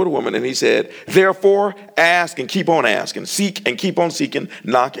judge and the widow woman. And he said, therefore, ask and keep on asking, seek and keep on seeking,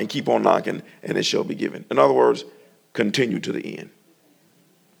 knock and keep on knocking, and it shall be given. In other words, continue to the end.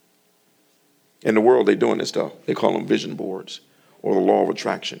 In the world, they're doing this stuff. They call them vision boards or the law of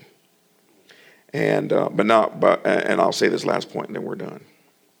attraction. And and I'll say this last point and then we're done.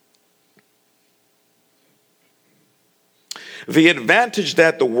 The advantage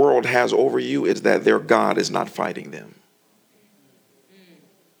that the world has over you is that their God is not fighting them.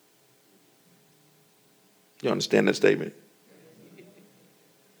 You understand that statement?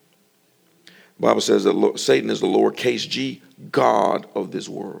 The Bible says that Satan is the lowercase g, God of this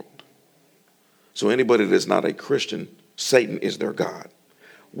world. So anybody that's not a Christian, Satan is their God.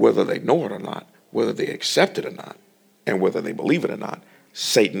 Whether they know it or not, whether they accept it or not, and whether they believe it or not,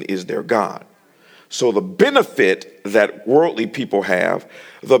 Satan is their God. So the benefit that worldly people have,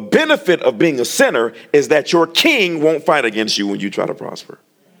 the benefit of being a sinner is that your king won't fight against you when you try to prosper.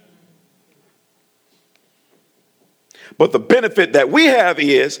 But the benefit that we have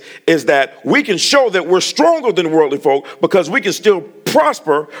is that we can show that we're stronger than worldly folk because we can still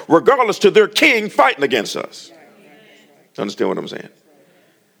prosper regardless to their king fighting against us. Understand what I'm saying?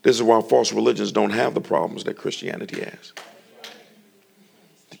 This is why false religions don't have the problems that Christianity has.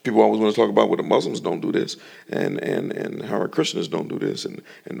 People always want to talk about, well, the Muslims don't do this, and how our Christians don't do this, and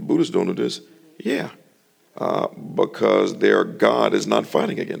the Buddhists don't do this. Yeah, because their God is not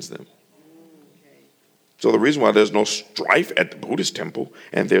fighting against them. So the reason why there's no strife at the Buddhist temple,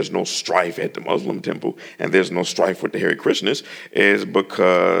 and there's no strife at the Muslim temple, and there's no strife with the Hare Krishnas is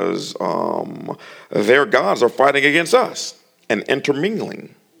because their gods are fighting against us and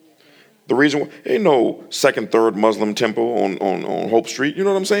intermingling. The reason why ain't no second, third Muslim temple on Hope Street, you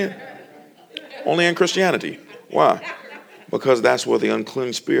know what I'm saying? Only in Christianity. Why? Because that's where the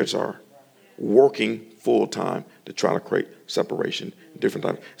unclean spirits are working full time to try to create separation, different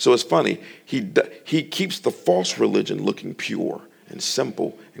types. So it's funny, he keeps the false religion looking pure and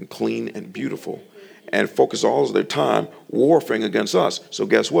simple and clean and beautiful, and focus all of their time warfaring against us. So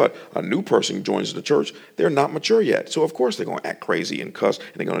guess what? A new person joins the church. They're not mature yet. So of course they're going to act crazy and cuss,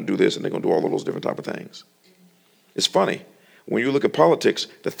 and they're going to do this, and they're going to do all of those different type of things. It's funny. When you look at politics,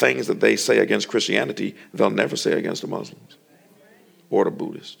 the things that they say against Christianity, they'll never say against the Muslims or the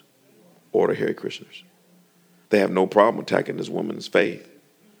Buddhists or the Hare Krishnas. They have no problem attacking this woman's faith.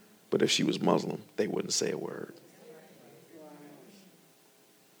 But if she was Muslim, they wouldn't say a word.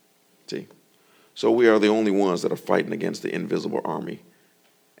 See? So we are the only ones that are fighting against the invisible army.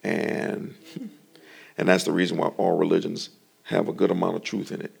 And that's the reason why all religions have a good amount of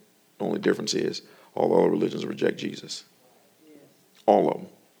truth in it. The only difference is all other religions reject Jesus. All of them.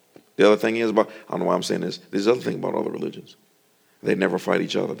 The other thing is I don't know why I'm saying this. There's the other thing about other religions. They never fight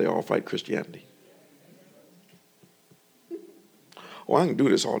each other. They all fight Christianity. Well, I can do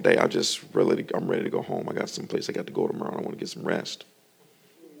this all day. I'm ready to go home. I got some place I got to go tomorrow. I want to get some rest.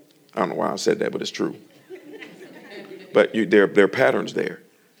 I don't know why I said that, but it's true. But there are patterns there.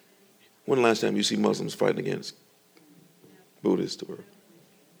 When the last time you see Muslims fighting against Buddhists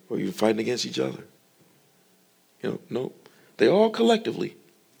or you fighting against each other? No. They all collectively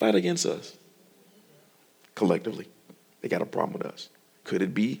fight against us. Collectively. They got a problem with us. Could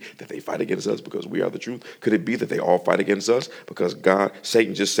it be that they fight against us because we are the truth? Could it be that they all fight against us because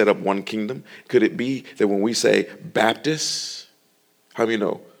Satan just set up one kingdom? Could it be that when we say Baptists, how many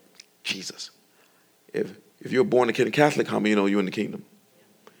know Jesus? If you're born again Catholic, how many know you're in the kingdom?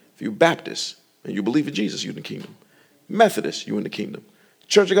 If you're Baptist and you believe in Jesus, you're in the kingdom. Methodist, you're in the kingdom.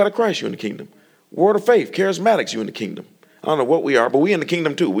 Church of God of Christ, you're in the kingdom. Word of Faith, Charismatics, you're in the kingdom. I don't know what we are, but we in the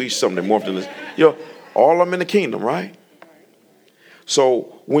kingdom too. We something morphed in this. All of them in the kingdom, right?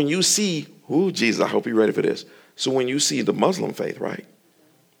 So when you see, Jesus, I hope you're ready for this. So when you see the Muslim faith, right?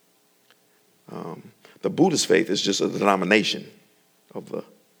 The Buddhist faith is just a denomination of the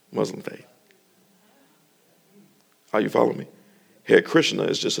Muslim faith. How you follow me? Hare Krishna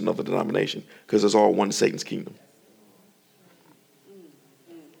is just another denomination because it's all one Satan's kingdom.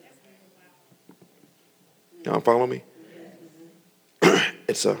 Y'all follow me?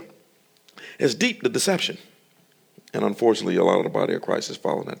 It's deep, the deception. And unfortunately, a lot of the body of Christ is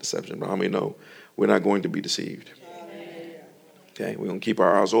following that deception. But how many know we're not going to be deceived? Okay, we're going to keep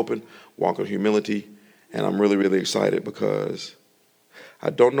our eyes open, walk in humility. And I'm really, really excited because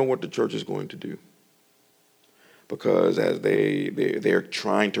I don't know what the church is going to do. Because as they're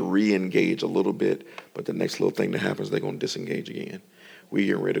trying to re-engage a little bit, but the next little thing that happens, they're going to disengage again. We're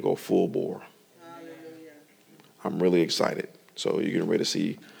getting ready to go full bore. I'm really excited. So you're getting ready to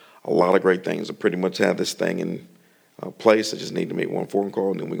see a lot of great things. I pretty much have this thing in place. I just need to make one phone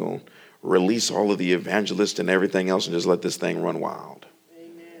call, and then we're going to release all of the evangelists and everything else and just let this thing run wild.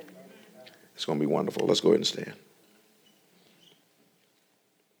 Amen. It's going to be wonderful. Let's go ahead and stand.